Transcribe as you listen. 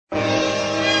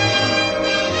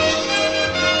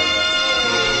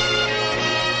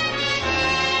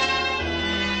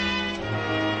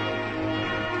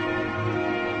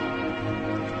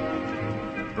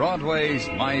Broadway's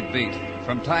My Beat.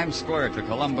 From Times Square to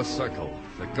Columbus Circle,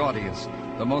 the gaudiest,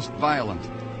 the most violent,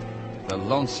 the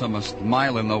lonesomest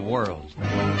mile in the world.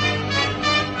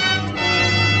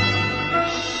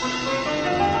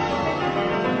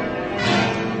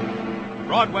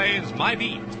 Broadway's My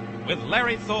Beat, with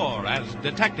Larry Thor as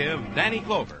Detective Danny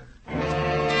Clover.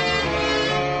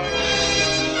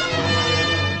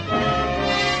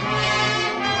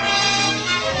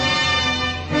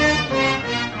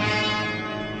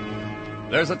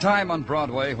 There's a time on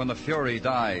Broadway when the fury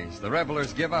dies. The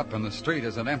revelers give up, and the street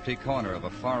is an empty corner of a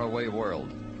faraway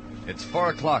world. It's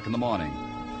 4 o'clock in the morning,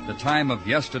 the time of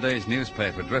yesterday's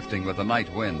newspaper drifting with the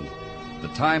night wind, the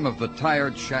time of the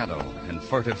tired shadow and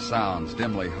furtive sounds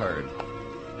dimly heard.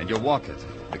 And you walk it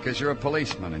because you're a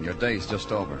policeman and your day's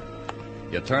just over.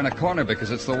 You turn a corner because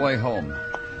it's the way home.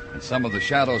 And some of the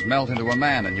shadows melt into a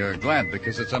man, and you're glad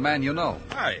because it's a man you know.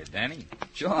 Hi, Danny.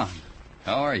 John,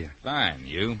 how are you? Fine,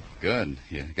 you? Good.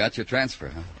 You got your transfer,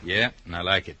 huh? Yeah, and I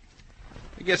like it.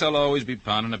 I guess I'll always be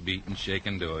pounding a beat and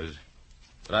shaking doors.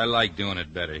 But I like doing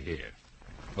it better here.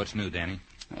 What's new, Danny?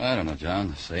 I don't know, John.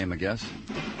 The same, I guess.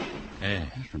 Yeah.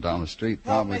 From down the street,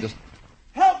 probably just...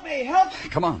 Help me! Help me!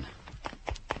 Come on.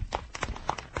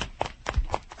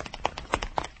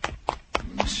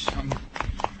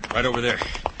 Right over there.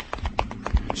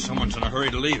 Someone's in a hurry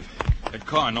to leave. That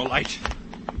car, no light.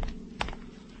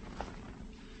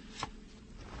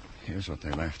 Here's what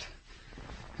they left.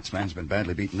 This man's been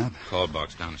badly beaten up. Call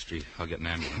box down the street. I'll get an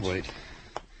ambulance. Wait.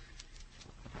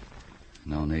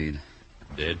 No need.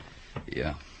 Dead?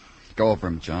 Yeah. Go over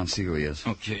him, John. See who he is.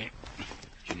 Okay.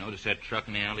 Did you notice that truck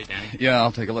in the alley, Danny? Yeah,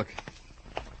 I'll take a look.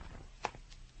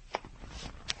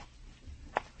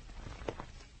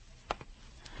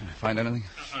 Find anything?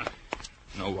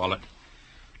 No wallet.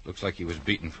 Looks like he was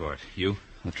beaten for it. You?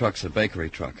 The truck's a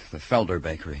bakery truck. The Felder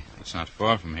Bakery. It's not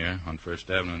far from here, on 1st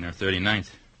Avenue near 39th.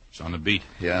 It's on the beat.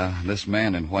 Yeah, this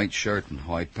man in white shirt and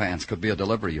white pants could be a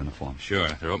delivery uniform. Sure.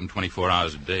 They're open 24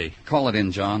 hours a day. Call it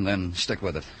in, John, then stick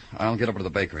with it. I'll get over to the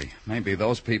bakery. Maybe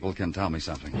those people can tell me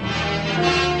something.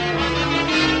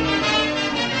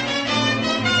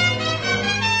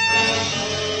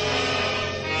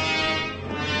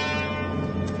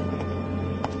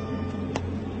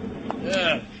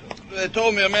 They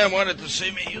told me a man wanted to see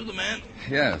me. You the man?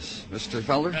 Yes. Mr.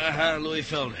 Felder? Louis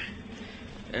Felder.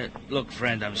 Look,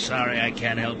 friend, I'm sorry I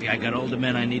can't help you. I got older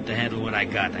men I need to handle what I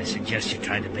got. I suggest you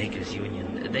try the Bakers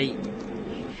Union.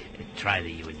 Try the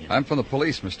union. I'm from the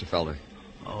police, Mr. Felder.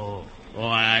 Oh,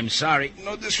 I'm sorry.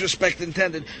 No disrespect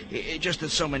intended. Just that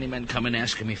so many men come in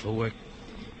asking me for work.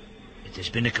 If there's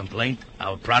been a complaint,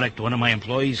 our product, one of my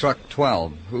employees... Truck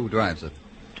 12. Who drives it?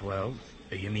 12?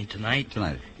 You mean tonight?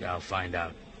 Tonight. Yeah, I'll find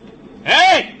out.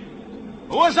 Hey!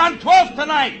 Who was on 12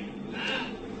 tonight?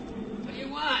 What do you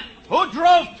want? Who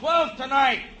drove 12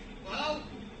 tonight? Well,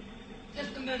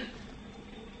 just a minute.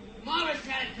 Morris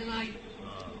had it tonight.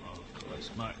 Oh, of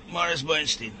course. Morris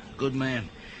Bernstein. Good man.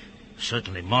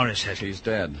 Certainly, Morris has... He's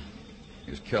dead. He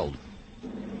was killed.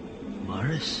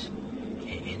 Morris?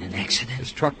 In an accident?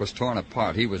 His truck was torn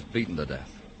apart. He was beaten to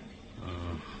death.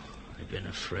 Oh, I've been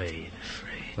afraid.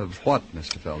 Of what,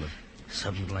 Mr. Felder?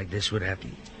 Something like this would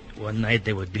happen. One night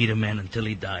they would beat a man until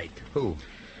he died. Who?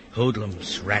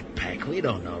 Hoodlums, rat pack, we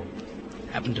don't know.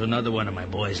 Happened to another one of my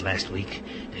boys last week.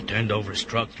 They turned over his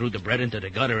truck, threw the bread into the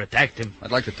gutter, attacked him.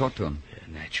 I'd like to talk to him.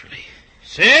 Naturally.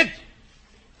 Sid?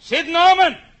 Sid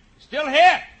Norman? Still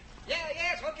here?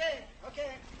 Yes,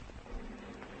 okay.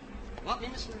 Want me,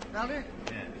 Mr. Felder?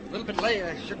 Yeah. A little bit late.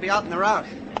 I should be out in the route.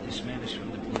 This man is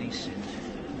from the police, Sid.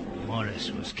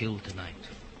 Morris was killed tonight.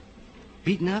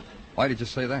 Beaten up? Why did you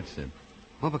say that, Sid?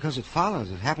 Well, because it follows.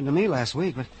 It happened to me last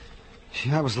week, but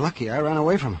gee, I was lucky. I ran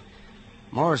away from him.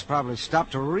 Morris probably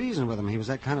stopped to reason with him. He was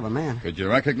that kind of a man. Could you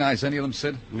recognize any of them,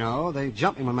 Sid? No, they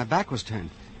jumped me when my back was turned.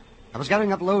 I was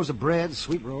gathering up loaves of bread,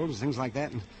 sweet rolls, things like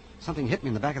that, and something hit me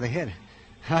in the back of the head.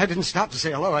 I didn't stop to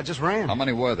say hello. I just ran. How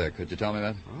many were there? Could you tell me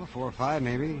that? Oh, 4 or 5,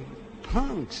 maybe.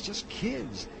 Punks, just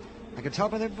kids. I could tell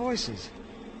by their voices.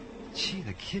 Gee,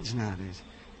 the kids nowadays.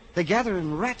 They gather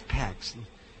in rat packs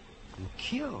and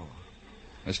kill.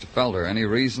 Mr. Felder, any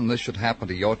reason this should happen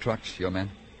to your trucks, your men?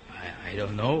 I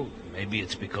don't know. Maybe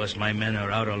it's because my men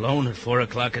are out alone at 4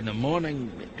 o'clock in the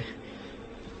morning.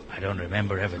 I don't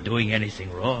remember ever doing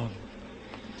anything wrong.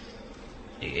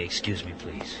 Excuse me,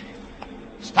 please.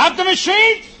 Stop the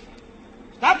machines!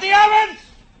 Stop the ovens!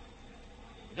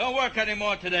 Don't work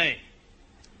anymore today.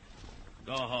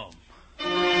 Go home.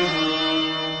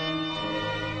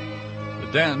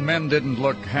 The men didn't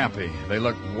look happy. They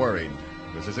looked worried.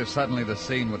 It was as if suddenly the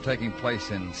scene were taking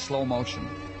place in slow motion.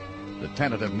 The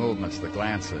tentative movements, the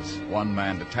glances, one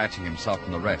man detaching himself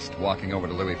from the rest, walking over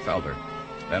to Louis Felder,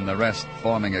 then the rest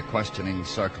forming a questioning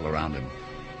circle around him.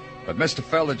 But Mr.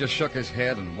 Felder just shook his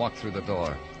head and walked through the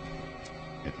door.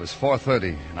 It was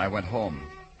 4:30, and I went home.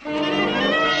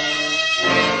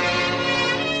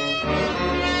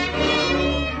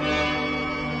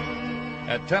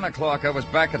 At 10 o'clock, I was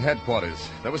back at headquarters.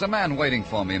 There was a man waiting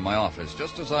for me in my office,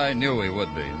 just as I knew he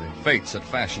would be. The fates had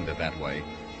fashioned it that way.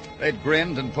 They'd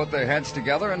grinned and put their heads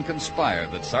together and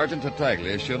conspired that Sergeant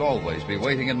Tartaglia should always be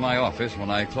waiting in my office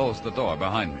when I closed the door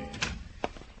behind me.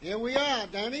 Here we are,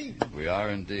 Danny. We are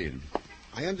indeed.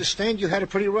 I understand you had a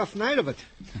pretty rough night of it.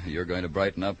 You're going to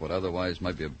brighten up what otherwise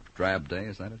might be a drab day,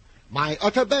 is that it? My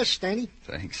utter best, Danny.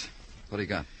 Thanks. What do you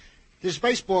got? This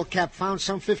baseball cap found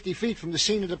some 50 feet from the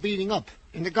scene of the beating up,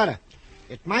 in the gutter.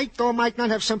 It might or might not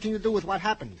have something to do with what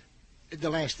happened. The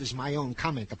last is my own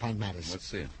comment upon matters. Let's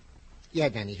see it. Yeah,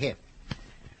 Danny, here.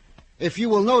 If you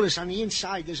will notice, on the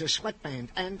inside there's a sweatband,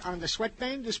 and on the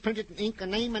sweatband is printed in ink a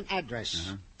name and address.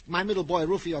 Uh-huh. My middle boy,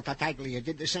 Rufio Tartaglia,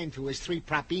 did the same to his 3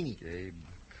 propini. Gabe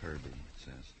Kirby, it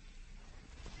says.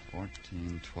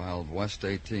 1412 West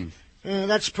 18th.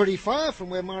 That's pretty far from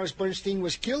where Morris Bernstein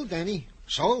was killed, Danny.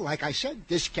 So, like I said,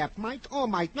 this cap might or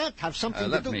might not have something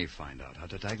to do... Let me find out, huh,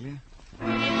 Tartaglia?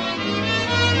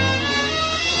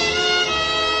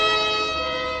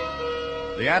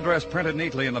 The address printed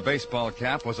neatly in the baseball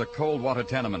cap was a cold water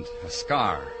tenement, a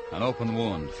scar, an open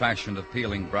wound fashioned of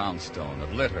peeling brownstone,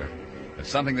 of litter, of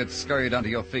something that scurried under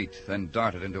your feet, then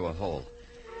darted into a hole.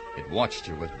 It watched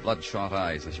you with bloodshot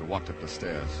eyes as you walked up the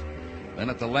stairs. Then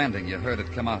at the landing, you heard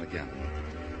it come out again.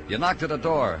 You knocked at a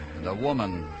door, and a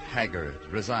woman, haggard,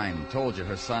 resigned, told you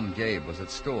her son Gabe was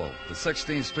at school, the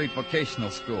 16th Street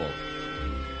Vocational School.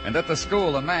 And at the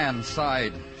school, a man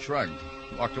sighed, shrugged,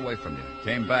 walked away from you,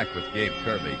 came back with Gabe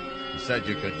Kirby, and said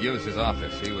you could use his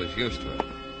office. He was used to it.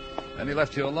 Then he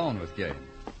left you alone with Gabe.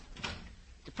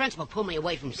 The principal pulled me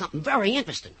away from something very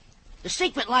interesting. The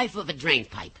secret life of a drain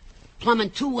pipe. Plumbing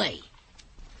 2-way.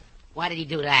 Why did he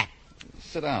do that?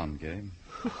 Sit down, Gabe.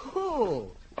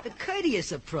 Oh, the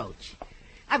courteous approach.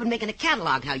 I've been making a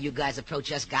catalog how you guys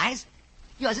approach us guys.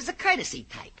 Yours is a courtesy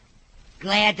type.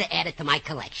 Glad to add it to my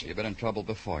collection. You've been in trouble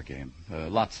before, Gabe.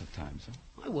 Lots of times,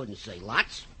 huh? I wouldn't say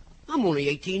lots. I'm only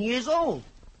 18 years old.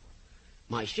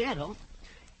 My share, though.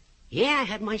 Yeah, I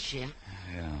had my share.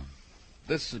 Yeah.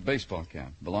 This baseball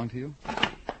cap belong to you?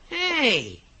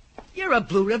 Hey, you're a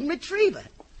blue ribbon retriever.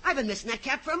 I've been missing that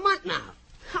cap for a month now.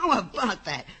 How about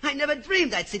that? I never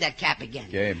dreamed I'd see that cap again.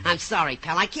 Gabe. I'm sorry,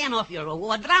 pal. I can't offer you a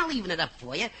reward, but I'll even it up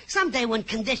for you. Someday when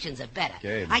conditions are better.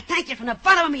 Gabe. I thank you from the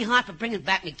bottom of me heart for bringing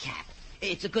back me cap.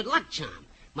 It's a good luck charm.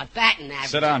 My batting average...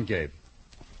 Sit down, Gabe.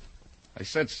 I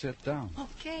said sit down.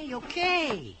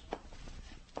 Okay.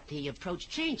 The approach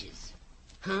changes.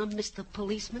 Huh, Mr.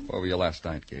 Policeman? Where were you last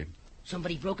night, Gabe?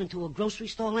 Somebody broke into a grocery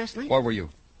store last night? Where were you?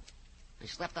 I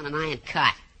slept on an iron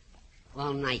cot.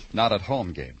 All night. Not at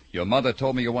home, Gabe. Your mother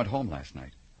told me you went home last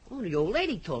night. Oh, the old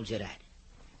lady told you that.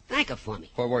 Thank her for me.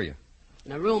 Where were you?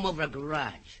 In a room over a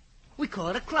garage. We call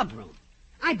it a club room.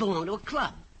 I belong to a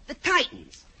club. The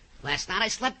Titans. Last night I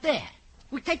slept there.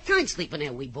 We take turns sleeping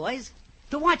there, we boys.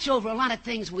 To watch over a lot of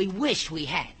things we wish we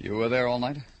had. You were there all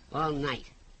night? All night.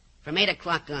 From 8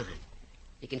 o'clock on.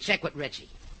 You can check with Richie.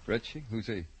 Richie? Who's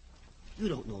he? You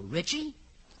don't know Richie?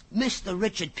 Mr.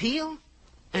 Richard Peel?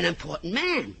 An important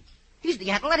man. He's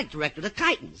the athletic director of the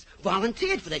Titans.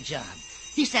 Volunteered for the job.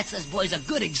 He sets us boys a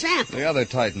good example. The other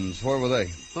Titans, where were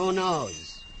they? Who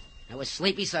knows? I was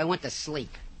sleepy, so I went to sleep.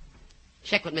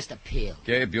 Check with Mr. Peel.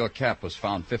 Gabe, your cap was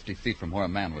found 50 feet from where a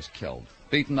man was killed.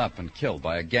 Beaten up and killed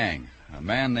by a gang. A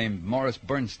man named Morris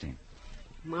Bernstein.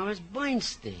 Morris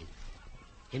Bernstein.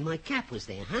 And my cap was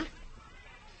there, huh?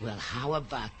 Well, how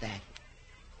about that?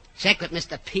 Check with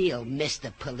Mr. Peel,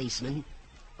 Mr. Policeman.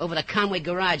 Over the Conway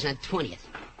Garage on 20th.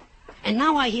 And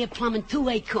now I hear Plumbing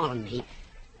 2A calling me.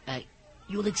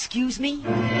 You'll excuse me?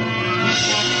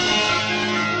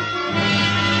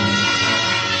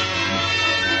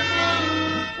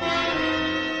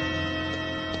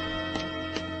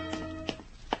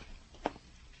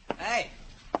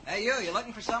 Hey, you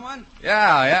looking for someone?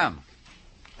 Yeah, I am.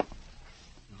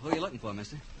 Who are you looking for,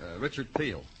 mister? Richard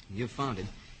Peel. You found him.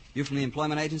 You from the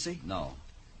employment agency? No.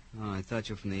 Oh, I thought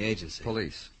you were from the agency.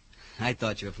 Police. I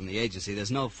thought you were from the agency.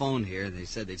 There's no phone here. They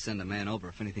said they'd send a man over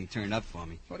if anything turned up for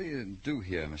me. What do you do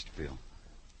here, Mr. Peel?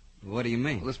 What do you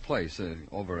mean? Well, this place,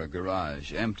 over a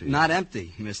garage, empty. Not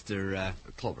empty, Mr.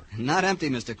 Clover. Not empty,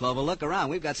 Mr. Clover. Look around.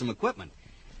 We've got some equipment.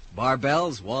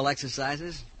 Barbells, wall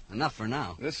exercises. Enough for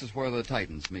now. This is where the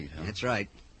Titans meet, huh? That's right.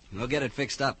 We'll get it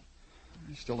fixed up.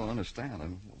 I still don't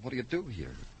understand. What do you do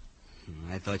here?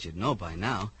 I thought you'd know by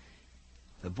now.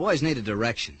 The boys need a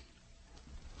direction.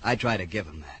 I try to give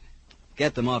them that.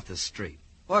 Get them off the street.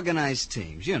 Organize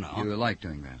teams, you know. You like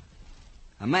doing that?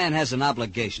 A man has an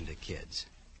obligation to kids.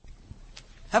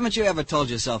 Haven't you ever told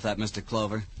yourself that, Mr.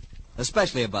 Clover?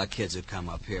 Especially about kids who come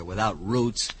up here without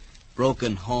roots,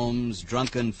 broken homes,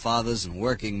 drunken fathers, and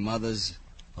working mothers,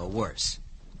 or worse.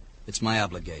 It's my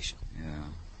obligation. Yeah,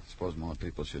 I suppose more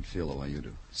people should feel the way you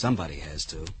do. Somebody has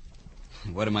to.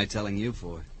 What am I telling you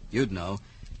for? You'd know.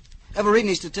 Ever read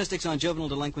any statistics on juvenile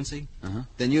delinquency? Uh-huh.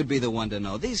 Then you'd be the one to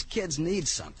know. These kids need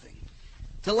something.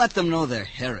 To let them know their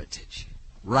heritage,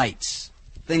 rights,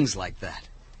 things like that.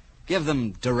 Give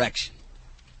them direction.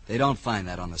 They don't find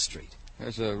that on the street.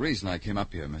 There's a reason I came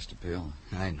up here, Mr. Peel.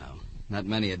 I know. Not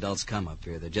many adults come up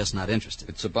here. They're just not interested.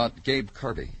 It's about Gabe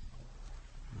Kirby.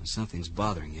 Something's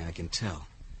bothering you, I can tell.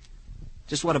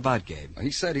 Just what about Gabe?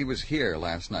 He said he was here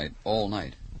last night, all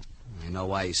night. I know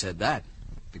why he said that.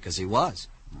 Because he was.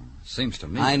 Seems to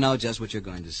me... I know just what you're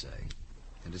going to say.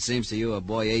 And it seems to you a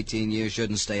boy 18 years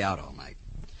shouldn't stay out all night.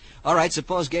 All right,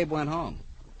 suppose Gabe went home.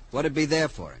 What'd be there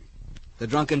for him? The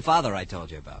drunken father I told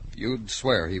you about. You'd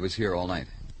swear he was here all night.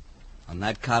 On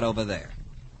that cot over there.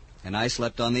 And I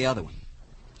slept on the other one.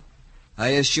 I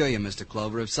assure you, Mr.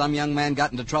 Clover, if some young man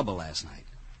got into trouble last night,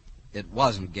 it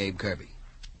wasn't Gabe Kirby.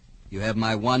 You have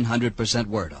my 100%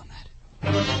 word on that.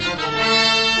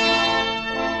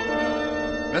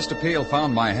 Mr. Peel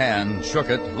found my hand, shook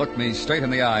it, looked me straight in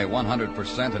the eye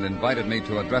 100%, and invited me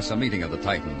to address a meeting of the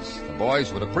Titans. The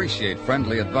boys would appreciate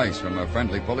friendly advice from a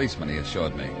friendly policeman, he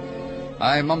assured me.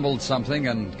 I mumbled something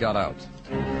and got out.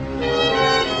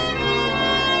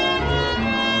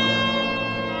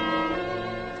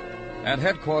 At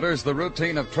headquarters, the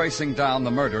routine of tracing down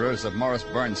the murderers of Morris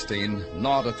Bernstein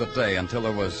gnawed at the day until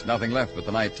there was nothing left but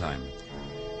the nighttime.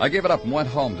 I gave it up and went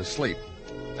home to sleep.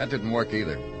 That didn't work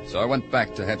either, so I went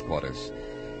back to headquarters.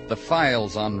 The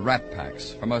files on rat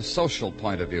packs, from a social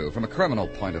point of view, from a criminal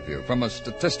point of view, from a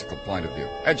statistical point of view,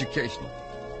 educational.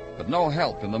 But no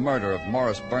help in the murder of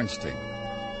Morris Bernstein.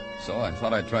 So I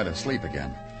thought I'd try to sleep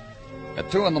again. At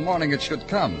 2 in the morning it should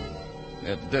come.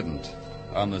 It didn't.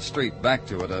 On the street back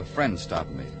to it, a friend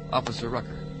stopped me. Officer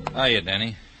Rucker. Hiya,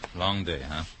 Danny. Long day,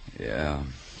 huh? Yeah.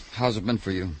 How's it been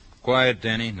for you? Quiet,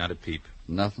 Danny. Not a peep.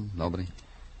 Nothing? Nobody?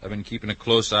 I've been keeping a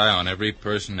close eye on every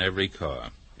person, every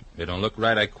car. If they don't look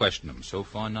right, I question them. So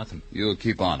far, nothing. You'll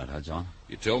keep on it, huh, John?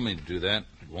 You told me to do that.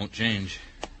 It won't change.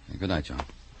 Hey, good night, John.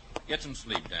 Get some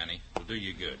sleep, Danny. It'll do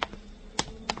you good.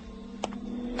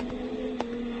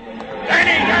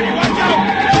 Danny, watch out!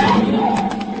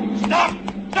 Stop!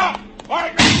 Stop!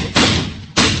 Quiet!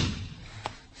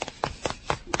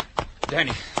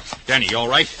 Danny, you all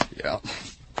right? Yeah.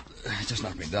 It just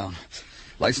knocked me down.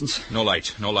 License? No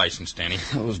license, Danny.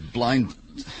 I was blind.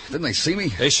 Didn't they see me?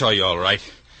 They saw you all right.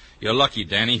 You're lucky,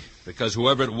 Danny, because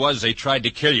whoever it was, they tried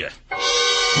to kill you.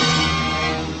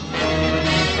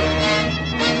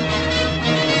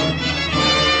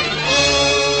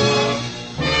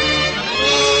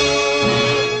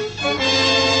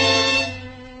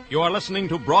 You are listening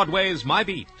to Broadway's My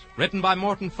Beat, written by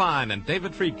Morton Fine and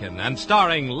David Friedkin, and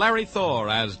starring Larry Thor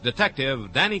as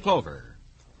Detective Danny Clover.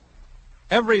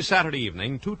 Every Saturday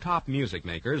evening, 2 top music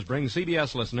makers bring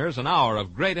CBS listeners an hour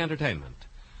of great entertainment.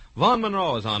 Vaughn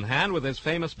Monroe is on hand with his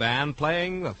famous band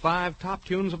playing the 5 top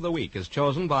tunes of the week as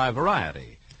chosen by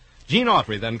Variety. Gene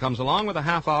Autry then comes along with a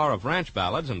half hour of ranch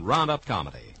ballads and roundup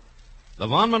comedy. The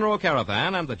Vaughn Monroe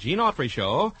Caravan and the Gene Autry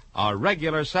Show are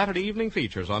regular Saturday evening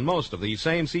features on most of these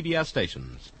same CBS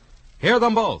stations. Hear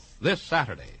them both this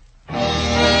Saturday.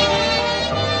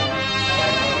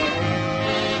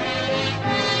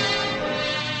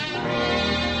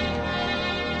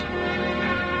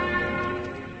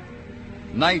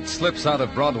 Night slips out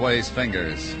of Broadway's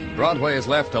fingers. Broadway is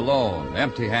left alone,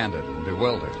 empty-handed and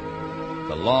bewildered.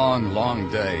 The long, long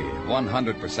day,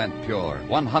 100% pure,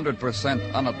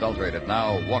 100% unadulterated,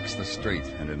 now walks the street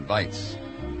and invites.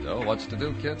 So what's to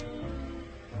do, kid?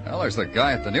 Well, there's the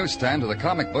guy at the newsstand with the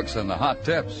comic books and the hot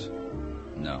tips.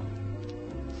 No.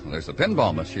 Well, there's the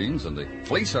pinball machines and the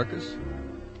flea circus.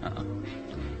 Uh-uh.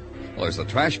 Well, there's the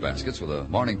trash baskets with the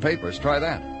morning papers. Try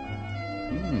that.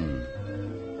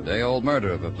 Day-old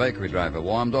murder of a bakery driver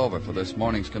warmed over for this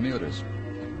morning's commuters.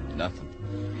 Nothing.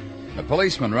 A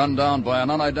policeman run down by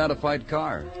an unidentified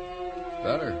car.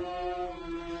 Better.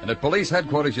 And at police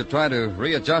headquarters, you try to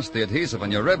readjust the adhesive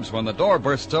on your ribs when the door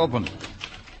bursts open.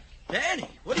 Danny,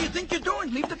 what do you think you're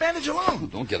doing? Leave the bandage alone.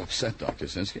 Don't get upset, Dr.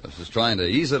 Sinsky. I was just trying to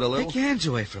ease it a little. Take your hands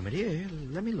away from it. Here,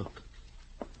 let me look.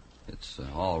 It's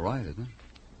all right, isn't it?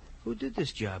 Who did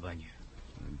this job on you?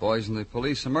 The boys in the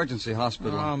police emergency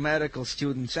hospital. Oh, medical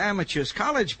students, amateurs,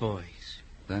 college boys.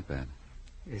 that bad?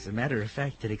 As a matter of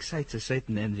fact, it excites a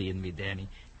certain envy in me, Danny.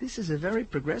 This is a very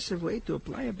progressive way to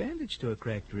apply a bandage to a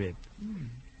cracked rib.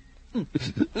 What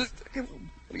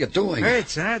are you doing?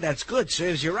 Hurts, huh? That's good.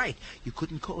 Serves you right. You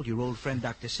couldn't call your old friend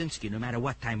Dr. Sinsky no matter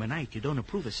what time of night. You don't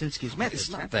approve of Sinsky's methods.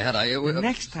 It's not that. The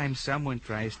next time someone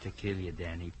tries to kill you,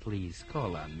 Danny, please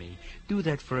call on me. Do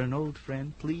that for an old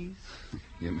friend, please.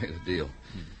 You made a deal.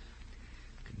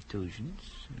 Contusions,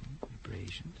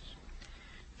 abrasions.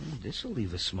 This'll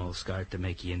leave a small scar to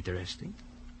make you interesting.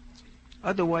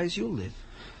 Otherwise, you'll live.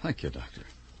 Thank you, Doctor.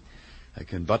 I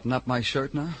can button up my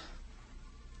shirt now?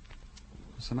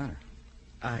 What's the matter?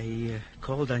 I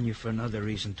called on you for another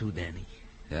reason, too, Danny.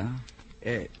 Yeah?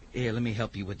 Here, let me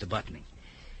help you with the buttoning.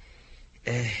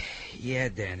 Yeah,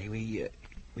 Danny,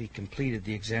 we completed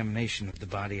the examination of the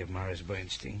body of Morris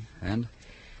Bernstein. And?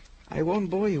 I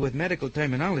won't bore you with medical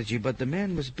terminology, but the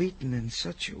man was beaten in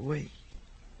such a way.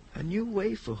 A new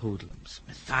way for hoodlums,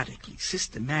 methodically,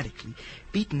 systematically,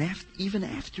 beaten even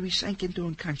after he sank into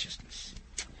unconsciousness.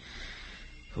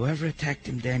 Whoever attacked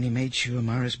him, Danny, made sure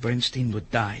Morris Bernstein would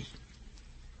die.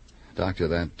 Doctor,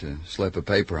 that slip of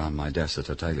paper on my desk that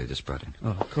I tell you just brought in.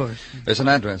 Oh, of course. There's an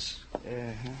address.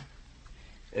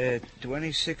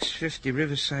 2650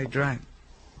 Riverside Drive.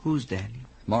 Who's Danny?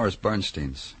 Morris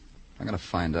Bernstein's. I'm going to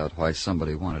find out why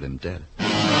somebody wanted him dead.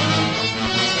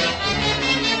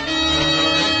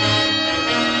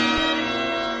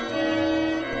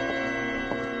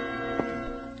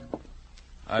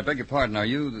 I beg your pardon, are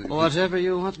you... Whatever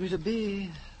you want me to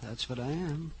be, that's what I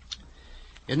am.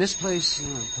 In this place...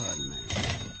 Oh, pardon me.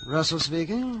 Russell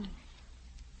speaking.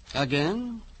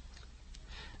 Again?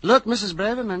 Look, Mrs.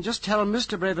 Braverman, just tell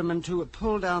Mr. Braverman to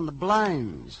pull down the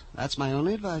blinds. That's my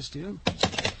only advice to you.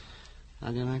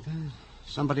 How do you like that?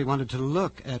 Somebody wanted to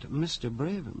look at Mr.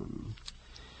 Braverman.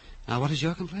 Now, what is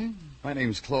your complaint? My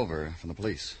name's Clover, from the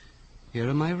police. Here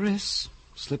are my wrists.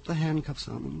 Slip the handcuffs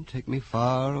on them. Take me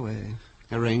far away.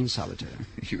 Arrange solitaire.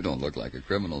 You don't look like a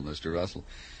criminal, Mr. Russell.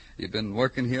 You been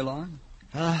working here long?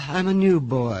 I'm a new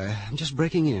boy. I'm just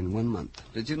breaking in 1 month.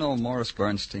 Did you know Morris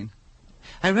Bernstein?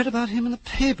 I read about him in the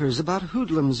papers, about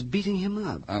hoodlums beating him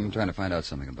up. I'm trying to find out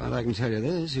something about Well, it. I can tell you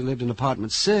this. He lived in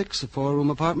apartment 6, a 4-room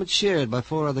apartment shared by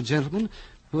 4 other gentlemen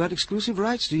who had exclusive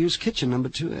rights to use kitchen number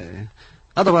 2A.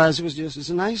 Otherwise, it's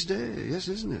a nice day, yes,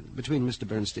 isn't it, between Mr.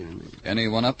 Bernstein and me.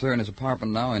 Anyone up there in his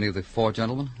apartment now, any of the 4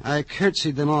 gentlemen? I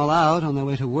curtsied them all out on their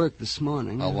way to work this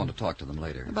morning. I'll want to talk to them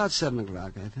later. About 7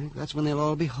 o'clock, I think. That's when they'll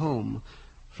all be home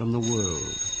from the world.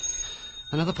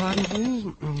 Another party, please?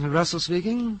 Russell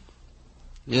speaking.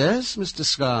 Yes, Mr.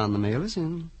 Scarn, the mail is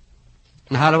in.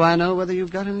 How do I know whether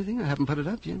you've got anything? I haven't put it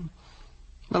up yet.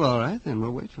 Well, all right, then.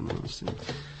 We'll wait for him.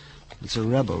 It's a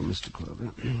rebel, Mr.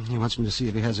 Clover. He wants me to see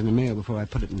if he has any mail before I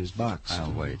put it in his box.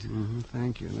 I'll wait.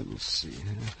 Thank you. Let me see.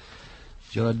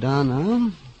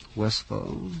 Giordano,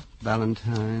 Westfall,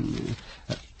 Valentine.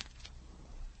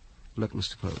 Look,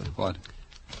 Mr. Clover. What?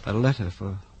 A letter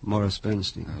for Morris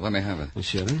Bernstein. Let me have it. Well,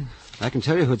 surely. I can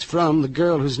tell you who it's from. The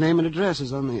girl whose name and address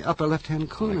is on the upper left-hand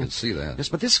corner. I can see that. Yes,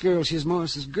 but this girl, she's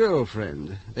Morris's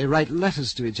girlfriend. They write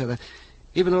letters to each other,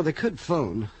 even though they could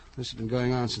phone. This has been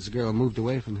going on since the girl moved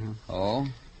away from him. Oh?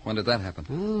 When did that happen?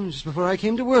 Oh, just before I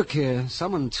came to work here.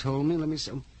 Someone told me. Let me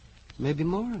see. Maybe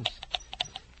Morris.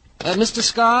 Mr.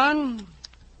 Scarn?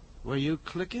 Were you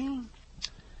clicking?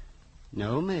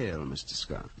 No mail, Mr.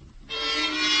 Scarn.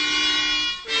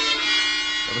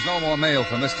 There was no more mail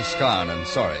from Mr. Scarn, and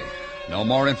sorry. No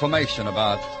more information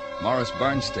about Morris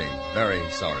Bernstein. Very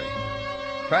sorry.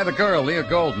 Try the girl, Leah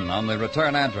Golden, on the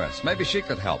return address. Maybe she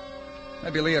could help.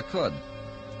 Maybe Leah could.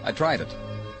 I tried it.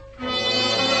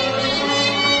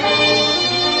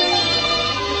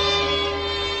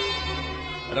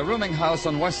 At a rooming house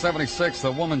on West 76th,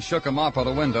 a woman shook a mop out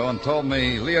a window and told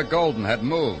me Leah Golden had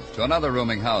moved to another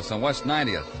rooming house on West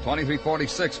 90th,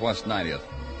 2346 West 90th.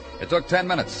 It took 10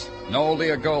 minutes. No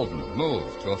Leah Golden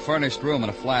moved to a furnished room in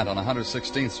a flat on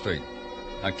 116th Street.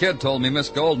 A kid told me Miss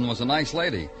Golden was a nice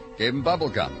lady. Gave him bubble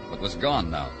gum, but was gone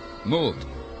now. Moved.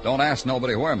 Don't ask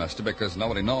nobody where, mister, because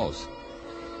nobody knows.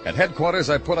 At headquarters,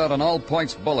 I put out an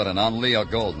all-points bulletin on Leah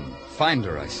Golden. Find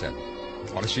her, I said.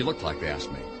 What does she look like, they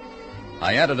asked me.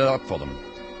 I added it up for them.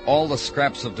 All the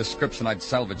scraps of description I'd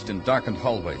salvaged in darkened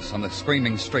hallways on the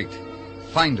screaming street.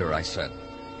 Find her, I said.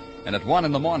 And at 1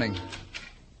 a.m...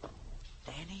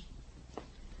 Danny?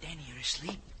 Danny, you're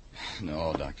asleep?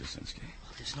 No, Dr. Sinsky.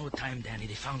 Well, there's no time, Danny.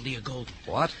 They found Leah Golden.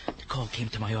 What? The call came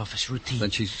to my office routine. Then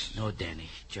she's... No, Danny.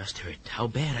 Just hurt. How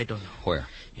bad, I don't know. Where?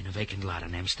 In a vacant lot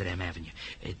on Amsterdam Avenue.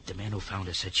 The man who found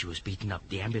her said she was beaten up.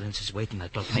 The ambulance is waiting. I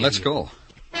thought maybe... Let's go.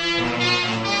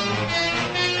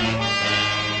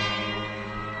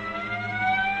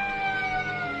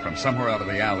 from somewhere out of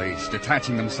the alleys,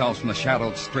 detaching themselves from the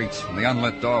shadowed streets, from the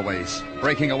unlit doorways,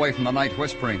 breaking away from the night,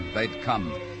 whispering they'd come.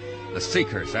 The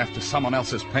seekers after someone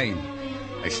else's pain.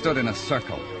 They stood in a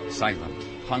circle, silent,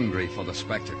 hungry for the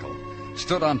spectacle.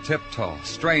 Stood on tiptoe,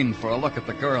 strained for a look at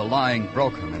the girl lying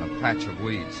broken in a patch of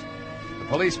weeds. The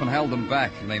policemen held them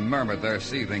back, and they murmured their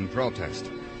seething protest.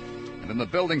 And in the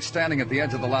building standing at the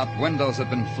edge of the lot, windows had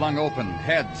been flung open,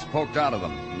 heads poked out of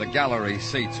them, and the gallery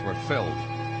seats were filled.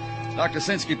 Dr.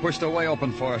 Sinsky pushed a way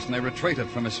open for us, and they retreated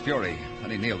from his fury. Then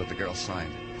he kneeled at the girl's side.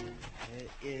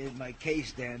 In my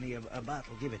case, Danny, a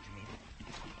bottle. Give it to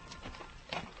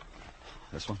me.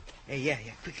 This one? Yeah,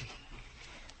 quickly.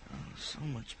 Oh, so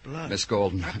much blood. Miss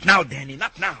Golden. Not now, Danny,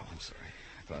 not now. I'm sorry.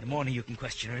 In the morning you can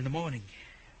question her. In the morning,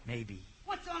 maybe.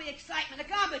 What's all the excitement? The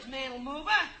garbage man will move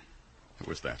her. Who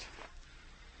was that?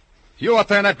 You up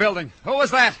there in that building. Who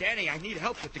was that? Danny, I need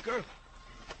help with the girl.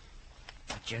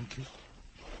 Gently.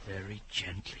 Very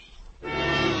gently.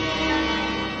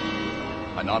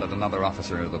 I nodded another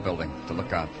officer into the building to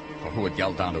look out for who had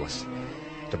yelled down to us.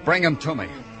 To bring him to me.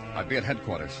 I'd be at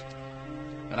headquarters.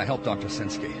 And I helped Dr.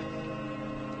 Sinsky.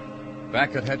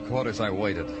 Back at headquarters, I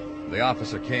waited. The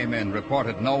officer came in,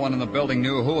 reported no one in the building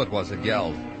knew who it was that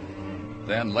yelled.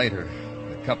 Then later,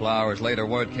 a couple of hours later,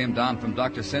 word came down from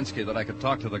Dr. Sinsky that I could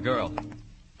talk to the girl.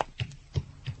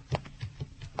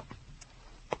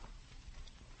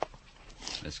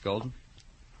 Miss Golden?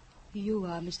 You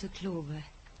are Mr. Clover.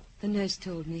 The nurse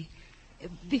told me.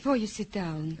 Before you sit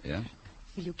down... Yeah?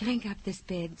 Will you crank up this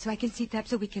bed so I can sit up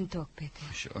so we can talk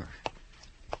better? Sure.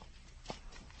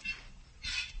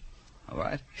 All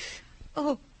right.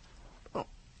 Oh,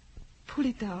 pull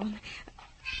it down.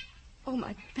 Oh,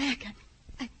 my back.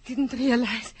 I didn't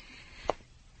realize.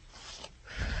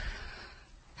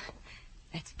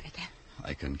 That's better.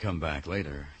 I can come back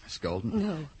later, Miss Golden.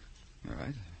 No. All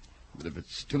right. But if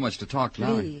it's too much to talk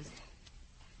now... Please.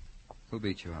 Who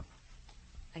beat you up?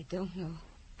 I don't know.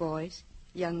 Boys,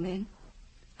 young men.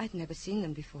 I'd never seen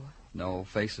them before. No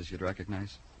faces you'd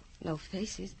recognize? No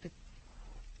faces, but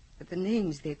the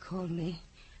names they call me.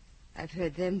 I've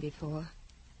heard them before.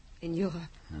 In Europe.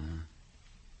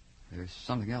 There's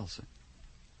something else.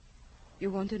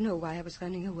 You want to know why I was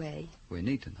running away? We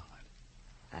need to know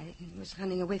it. I was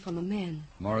running away from a man.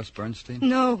 Morris Bernstein?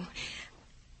 No.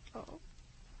 Oh,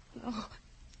 no.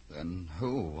 Then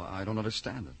who? I don't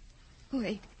understand it.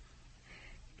 Wait.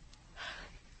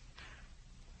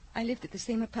 I lived at the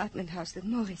same apartment house that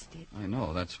Morris did. I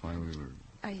know. That's why we were...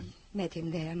 I met him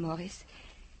there, Morris.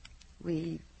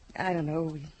 We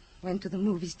went to the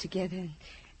movies together and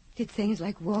did things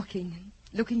like walking and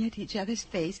looking at each other's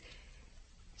face.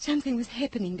 Something was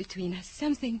happening between us.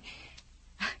 Something...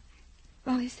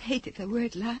 Morris hated the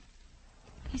word love.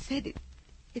 He said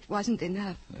it wasn't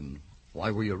enough. Then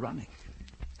why were you running?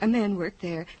 A man worked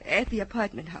there at the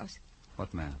apartment house.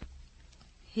 What man?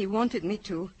 He wanted me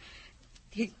to.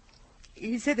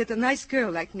 He said that a nice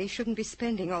girl like me shouldn't be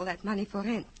spending all that money for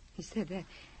rent. He said that.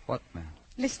 What man?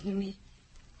 Listen to me.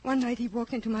 One night he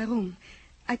walked into my room.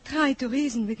 I tried to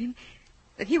reason with him,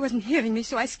 but he wasn't hearing me,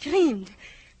 so I screamed.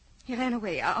 He ran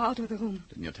away, out of the room.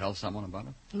 Didn't you tell someone about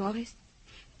it?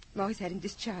 Morris had him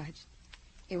discharged.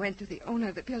 He went to the owner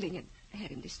of the building and had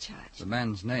him discharged. The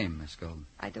man's name, Miss Golden?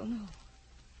 I don't know.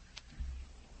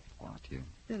 What, you?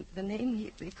 The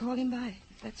name they called him by,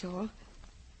 that's all.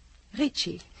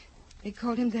 Richie. They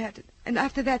called him that. And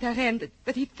after that I ran,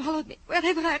 but he followed me.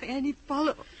 Wherever I ran, he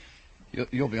followed.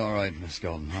 You'll be all right, Miss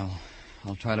Golden.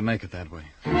 I'll try to make it that way.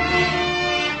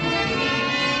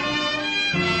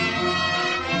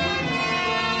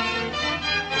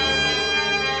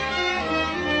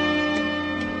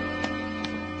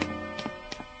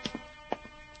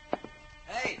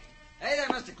 Hey there,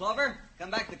 Mr. Clover. Come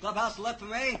back to the clubhouse to look for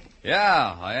me?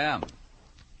 Yeah, I am.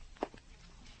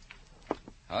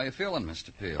 How you feeling,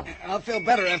 Mr. Peel? I'll feel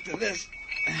better after this.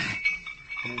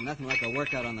 Ain't nothing like a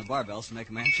workout on the barbells to make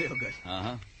a man feel good.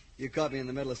 Uh-huh. You caught me in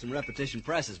the middle of some repetition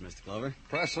presses, Mr. Clover.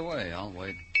 Press away. I'll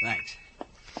wait. Thanks.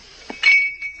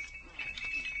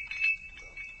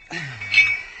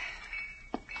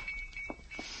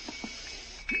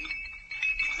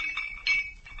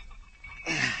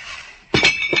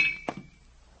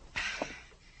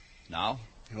 Now?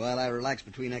 Well, I relax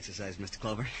between exercise, Mr.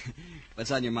 Clover.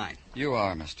 What's on your mind? You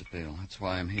are, Mr. Peel. That's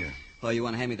why I'm here. Oh, you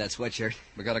want to hand me that sweatshirt?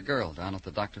 We got a girl down at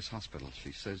the doctor's hospital.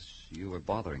 She says you were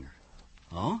bothering her.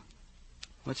 Oh?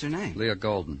 What's her name? Leah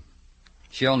Golden.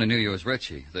 She only knew you as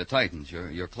Richie. The Titans,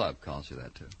 your club, calls you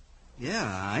that, too. Yeah,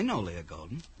 I know Leah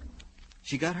Golden.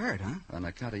 She got hurt, huh? On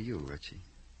account of you, Richie.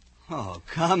 Oh,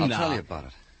 come I'll now. tell you about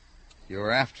it. You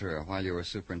were after her while you were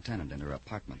superintendent in her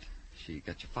apartment. She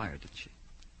got you fired, did she?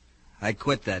 I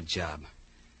quit that job.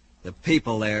 The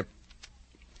people there...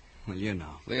 Well, you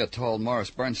know. Leah told Morris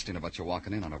Bernstein about you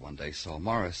walking in on her one day, so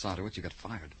Morris saw to it you got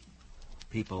fired.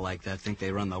 People like that think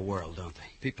they run the world, don't they?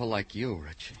 People like you,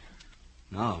 Richie.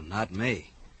 No, not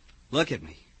me. Look at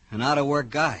me. An out-of-work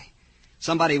guy.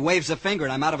 Somebody waves a finger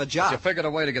and I'm out of a job. But you figured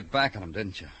a way to get back on them,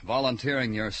 didn't you?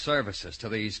 Volunteering your services to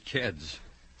these kids.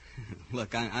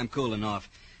 Look, I'm cooling off.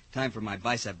 Time for my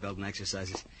bicep building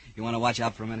exercises. You want to watch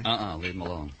out for a minute? Leave them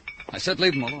alone. I said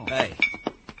leave them alone. Hey.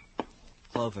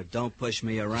 Clover, don't push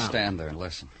me around. Stand there and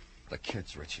listen. The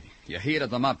kids, Richie. You heated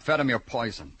them up, fed them your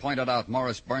poison, pointed out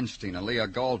Morris Bernstein and Leah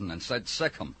Golden and said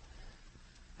sick 'em.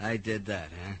 I did that,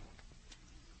 huh?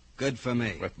 Good for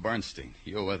me. With Bernstein.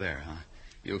 You were there, huh?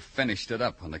 You finished it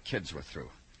up when the kids were through.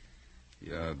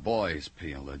 Your boys,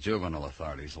 Peel. The juvenile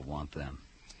authorities will want them.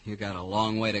 You got a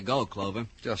long way to go, Clover.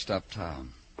 Just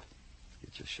uptown.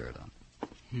 Get your shirt on.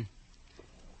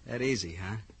 That easy,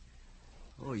 huh?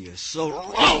 Oh, you're so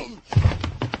wrong.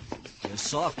 You're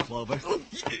soft, Clover.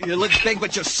 You look big,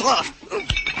 but you're soft.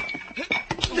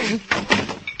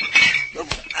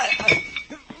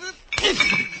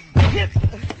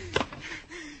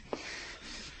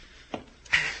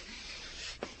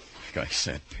 Like I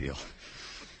said, Peel.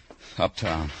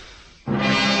 Uptown.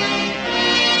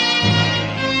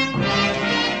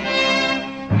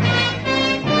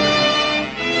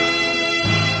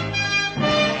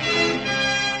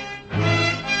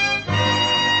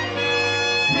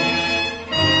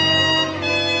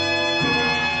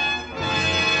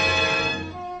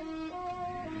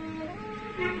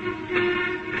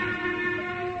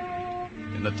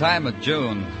 In the time of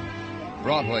June,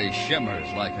 Broadway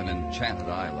shimmers like an enchanted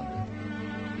island.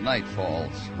 Night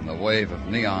falls, and the wave of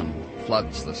neon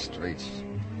floods the streets,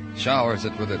 showers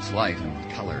it with its light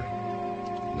and color,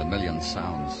 and a million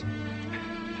sounds.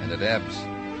 And it ebbs.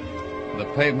 The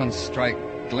pavements strike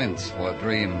glints where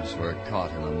dreams were caught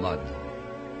in the mud.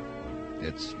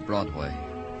 It's Broadway,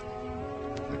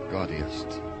 the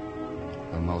gaudiest,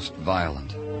 the most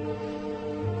violent,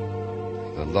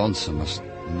 the lonesomest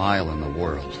mile in the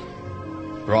world.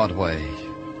 Broadway,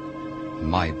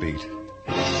 my beat.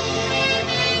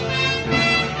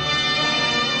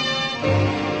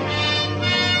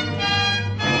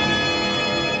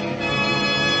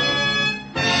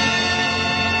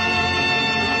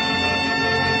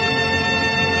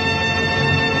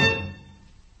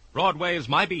 Broadway's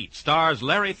My Beat stars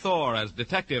Larry Thor as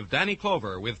Detective Danny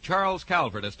Clover with Charles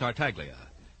Calvert as Tartaglia.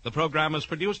 The program was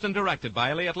produced and directed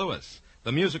by Elliott Lewis.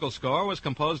 The musical score was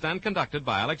composed and conducted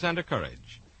by Alexander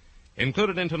Courage.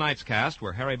 Included in tonight's cast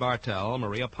were Harry Bartell,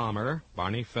 Maria Palmer,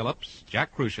 Barney Phillips,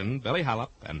 Jack Crucian, Billy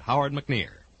Hallop, and Howard McNear.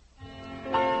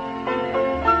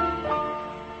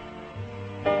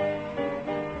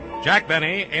 Jack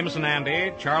Benny, Amos and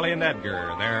Andy, Charlie and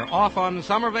Edgar. They're off on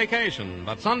summer vacation,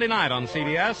 but Sunday night on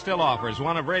CBS still offers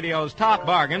one of radio's top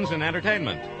bargains in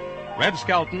entertainment. Red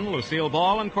Skelton, Lucille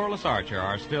Ball, and Corliss Archer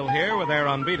are still here with their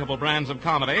unbeatable brands of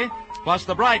comedy, plus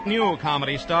the bright new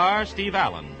comedy star, Steve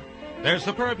Allen. There's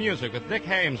superb music with Dick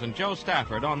Hames and Joe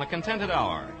Stafford on The Contented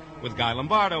Hour, with Guy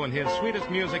Lombardo and his sweetest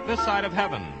music This Side of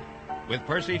Heaven, with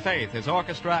Percy Faith, his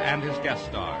orchestra, and his guest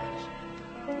stars.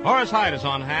 Horace Hyde is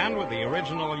on hand with the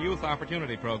original Youth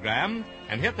Opportunity Program,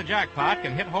 and Hit the Jackpot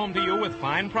can hit home to you with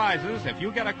fine prizes if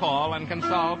you get a call and can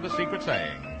solve the secret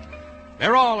saying.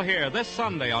 They're all here this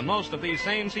Sunday on most of these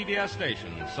same CBS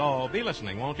stations, so be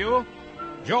listening, won't you?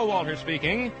 Joe Walter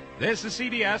speaking. This is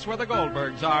CBS, where the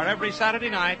Goldbergs are every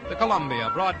Saturday night, the Columbia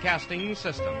Broadcasting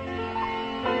System.